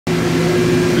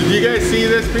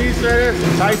this piece right here?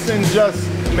 Tyson just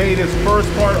made his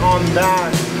first part on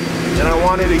that, and I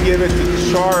wanted to give it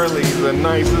to Charlie, the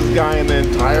nicest guy in the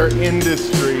entire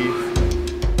industry.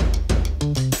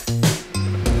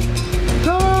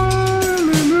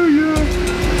 Hallelujah.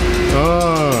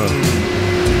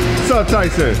 What's up,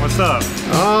 Tyson? What's up?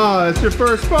 Ah, that's your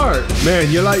first part. Man,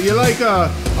 you're like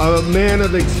a man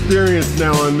of experience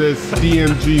now on this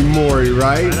DMG Mori,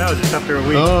 right? I know, just after a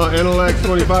week. Oh,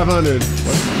 NLX-2500.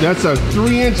 That's a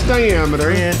 3-inch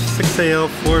diameter. 3-inch, 6AL,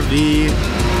 4V.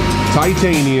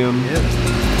 Titanium. Yep.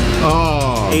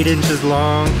 Oh. 8 inches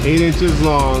long. 8 inches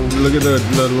long. Look at the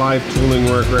live tooling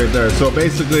work right there. So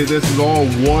basically this is all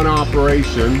one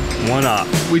operation. One op.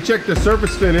 We checked the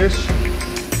surface finish.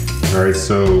 All right,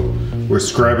 so we're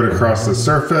scribing across the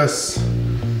surface,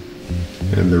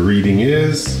 and the reading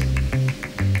is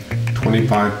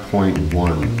 25.1.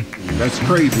 That's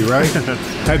crazy, right?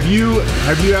 Have you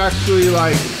actually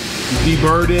like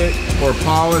deburred it or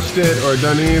polished it or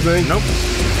done anything? Nope.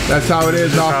 That's how it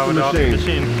is off the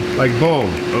machine. Like boom.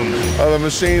 Boom. Oh, the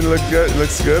machine looks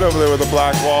good over there with the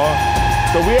black wall.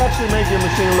 So we actually make your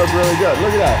machine look really good.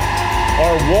 Look at that.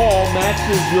 Our wall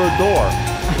matches your door.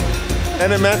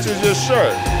 And it matches your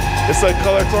shirt. It's like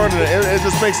color coordinated. It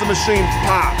just makes the machine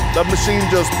pop. The machine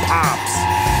just pops.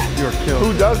 You're killed.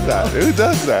 Who does that? Who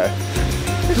does that?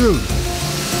 Dude,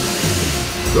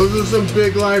 those are some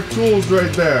big live tools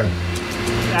right there.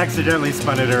 Accidentally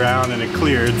spun it around and it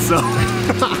cleared, so.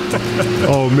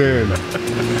 Oh man.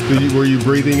 Were you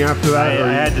breathing after that?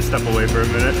 I had to step away for a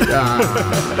minute.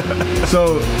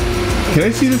 So, can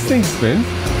I see this thing spin?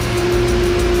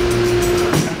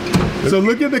 So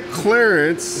look at the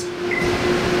clearance.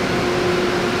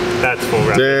 That's full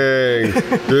wrap. Dang.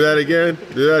 Do that again.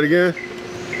 Do that again.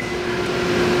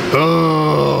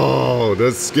 Oh,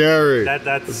 that's scary.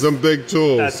 That's some big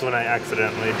tools. That's when I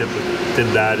accidentally did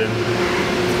that and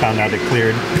found out it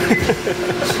cleared.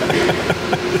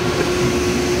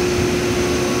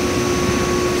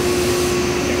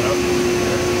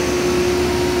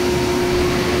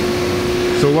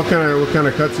 So what kind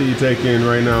of cuts are you taking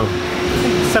right now?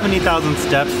 70,000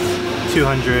 steps,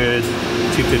 200,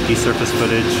 250 surface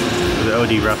footage for the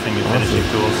OD roughing and finishing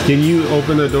tools. Can you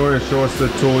open the door and show us the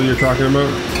tool you're talking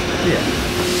about? Yeah.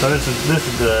 So this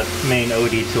is the main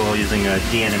OD tool using a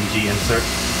DMG insert,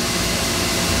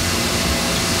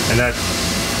 and that's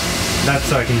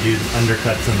so I can do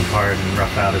undercuts in the part and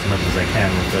rough out as much as I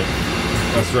can with it.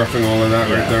 That's roughing all of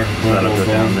that right there. So that'll go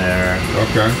down there.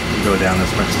 Okay. Go down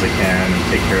as much as I can and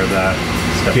take care of that.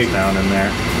 Steps down in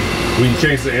there. When you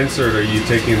change the insert, are you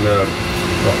taking the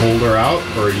holder out,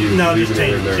 or are you just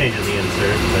changing the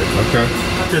insert. Okay.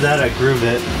 After that, I groove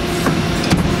it.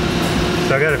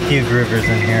 So I got a few groovers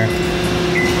in here.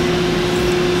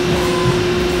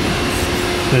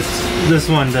 This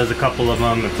one does a couple of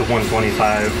them. It's a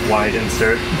 125 wide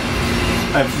insert.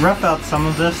 I've roughed out some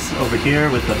of this over here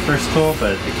with the first tool,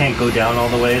 but it can't go down all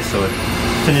the way, so it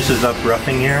finishes up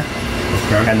roughing here.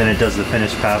 Okay. And then it does the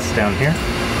finish pass down here.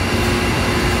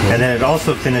 And then it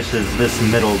also finishes this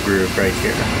middle groove right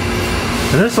here.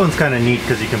 And this one's kind of neat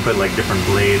because you can put like different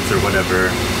blades or whatever.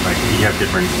 Like you have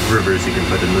different groovers you can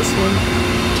put in this one.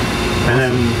 And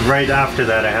then right after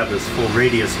that I have this full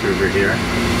radius groover here.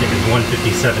 I think it's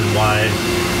 157 wide,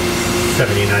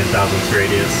 79 thousandths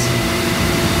radius.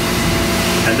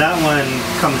 And that one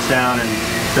comes down and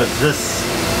does this,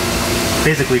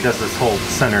 basically does this whole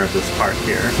center of this part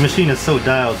here. The machine is so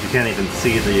dialed you can't even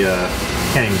see the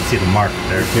mark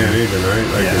there. You can't even, right?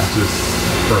 Like it's just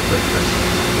perfect.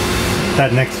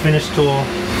 That next finish tool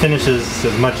finishes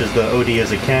as much as the OD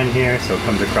as it can here, so it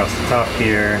comes across the top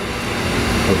here,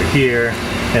 over here,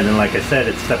 and then like I said,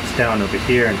 it steps down over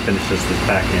here and finishes this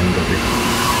back end over here.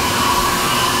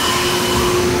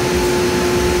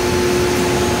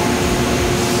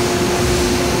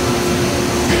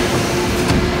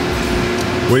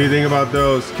 What do you think about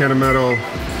those Kennametal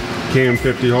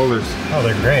KM50 holders? Oh,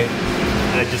 they're great.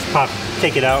 I just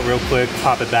take it out real quick,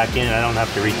 pop it back in. I don't have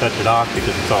to retouch it off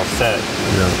because it's all set.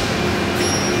 Yeah.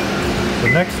 The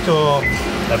next tool,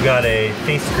 I've got a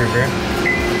face groover.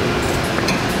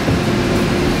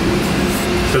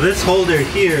 So this holder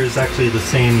here is actually the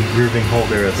same grooving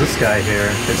holder as this guy here.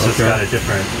 It's just got a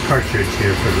different cartridge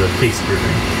here for the face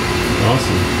grooving.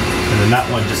 Awesome. And then that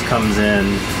one just comes in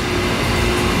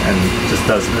and just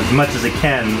does as much as it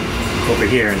can over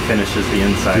here and finishes the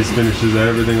inside. Just finishes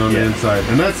everything on the inside.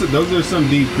 And those are some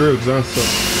deep grooves, huh? So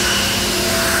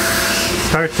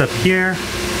starts up here,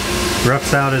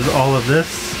 roughs out as all of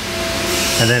this,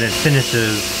 and then it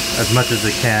finishes as much as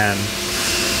it can.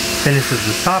 Finishes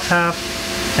the top half,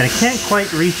 And it can't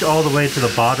quite reach all the way to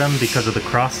the bottom because of the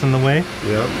cross in the way.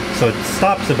 Yep. So it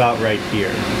stops about right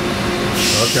here.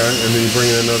 Okay, and then you bring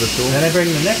in another tool? Then I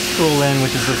bring the next tool in,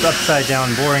 which is this upside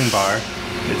down boring bar.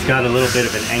 It's got a little bit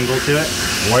of an angle to it.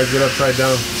 Why is it upside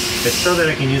down? It's so that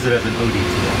I can use it as an OD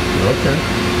tool. Okay.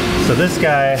 So this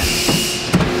guy,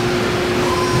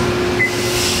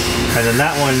 and then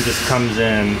that one just comes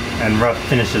in and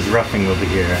finishes roughing over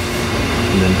here,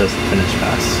 and then does the finish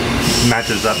pass.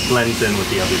 Matches up, blends in with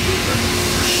the other paper.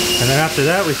 And then after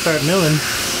that, we start milling.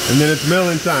 And then it's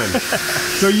milling time.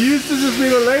 So you used to just be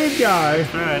the lathe guy.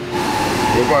 That's right.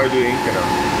 We'll probably do inking them.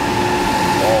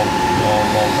 All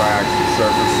multi-axis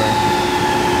surfacing.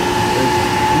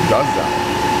 Who does that?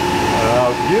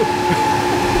 You.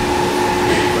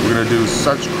 We're gonna do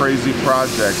such crazy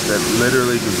projects that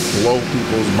literally just blow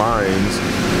people's minds,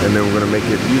 and then we're gonna make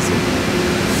it easy.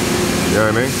 You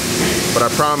know what I mean? But I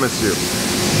promise you,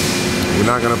 we're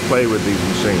not gonna play with these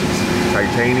machines.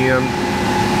 Titanium,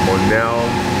 Monel,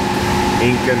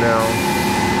 Inconel,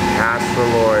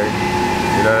 Castroloy,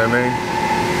 you know what I mean?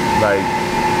 Like,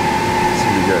 it's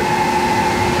gonna be good.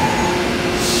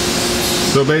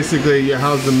 So basically,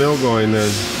 how's the mill going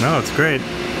then? No, it's great.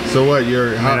 So what,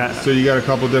 so you got a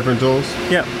couple different tools?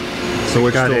 Yep. So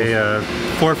which got tools? a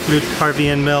 4-flute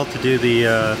Harvian mill to do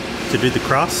the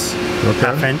cross,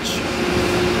 half inch.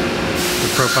 The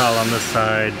profile on this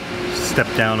side, step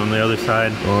down on the other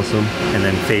side. Awesome. And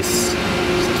then face,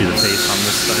 just do the face on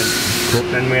this side.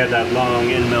 Cool. Then we have that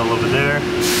long end mill over there.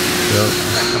 Yep.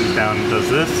 That comes down and does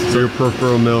this. So your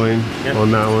peripheral milling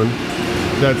on that one.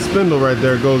 That spindle right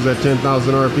there goes at 10,000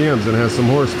 RPMs and has some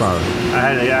horsepower.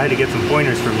 I had to get some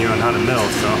pointers from you on how to mill,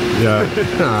 so. Yeah.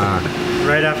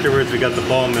 Right afterwards, we got the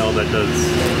ball mill that does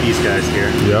these guys here.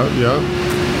 Yep.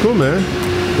 Cool, man.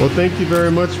 Well, thank you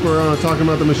very much for talking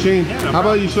about the machine. Yeah, no how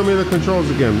about you show me the controls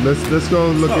again? Let's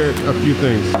go look at a few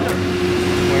things. What do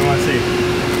you want to see?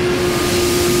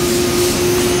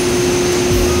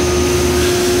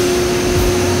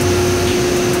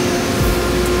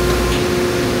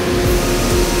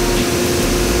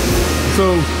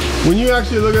 So, when you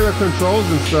actually look at the controls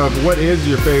and stuff, what is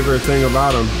your favorite thing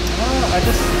about them? I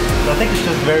think it's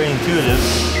just very intuitive.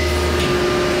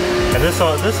 And this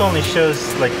only shows,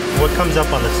 like, what comes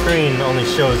up on the screen only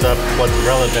shows up what's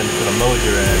relevant to the mode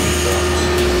you're in. So,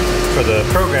 for the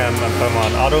program, if I'm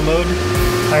on auto mode,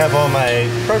 I have all my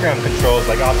program controls,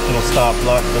 like optional stop,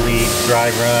 lock, delete,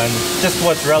 drive, run, just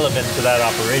what's relevant to that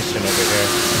operation over here.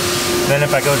 Then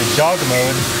if I go to jog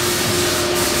mode,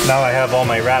 now I have all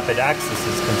my rapid axes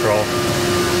control.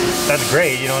 That's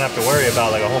great, you don't have to worry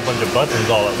about like a whole bunch of buttons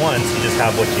all at once, you just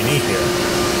have what you need here.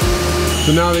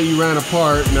 So now that you ran a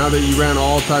part, now that you ran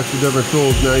all types of different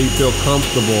tools, now you feel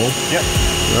comfortable. Yep.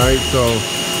 Right, so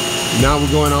now we're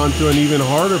going on to an even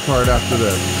harder part after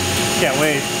this. Can't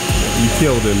wait. You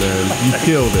killed it, man. You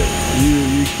killed it.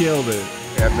 You killed it.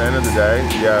 At the end of the day,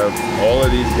 you have all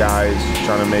of these guys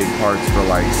trying to make parts for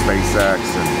like SpaceX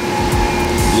and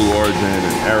Blue Origin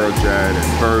and Aerojet and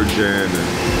Virgin. And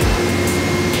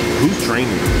who's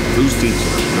training them? Who's teaching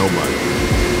them? Nobody.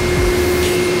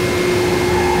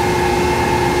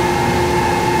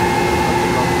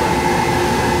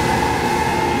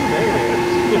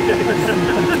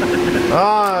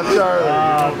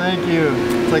 Charlie. Thank you.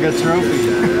 It's like a trophy.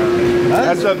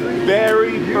 That's the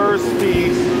very first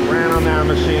piece ran on that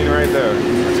machine right there.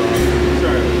 That's awesome.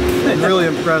 Charlie. I'm really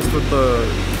impressed with the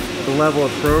level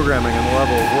of programming and the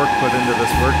level of work put into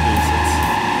this workpiece.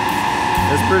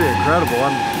 It's pretty incredible.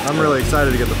 I'm really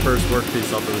excited to get the first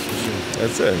workpiece off of this machine.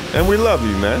 That's it. And we love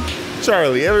you, man.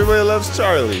 Charlie. Everybody loves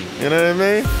Charlie. You know what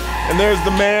I mean? And there's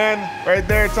the man right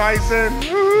there, Tyson.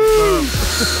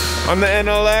 On the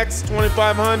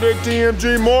NLX-2500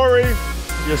 DMG Mori.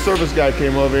 Your service guy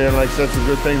came over here and like said some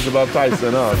good things about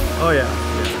Tyson, huh? Oh yeah.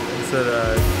 He said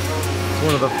it's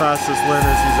one of the fastest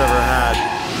learners he's ever had.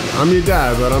 I'm your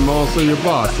dad, but I'm also your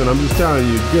boss, and I'm just telling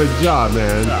you, good job,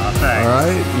 man. Oh, thanks. All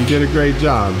right? You did a great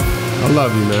job. I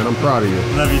love you, man. I'm proud of you.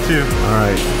 Love you too. All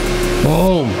right.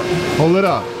 Boom. Hold it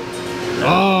up.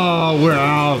 Oh, we're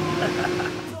out.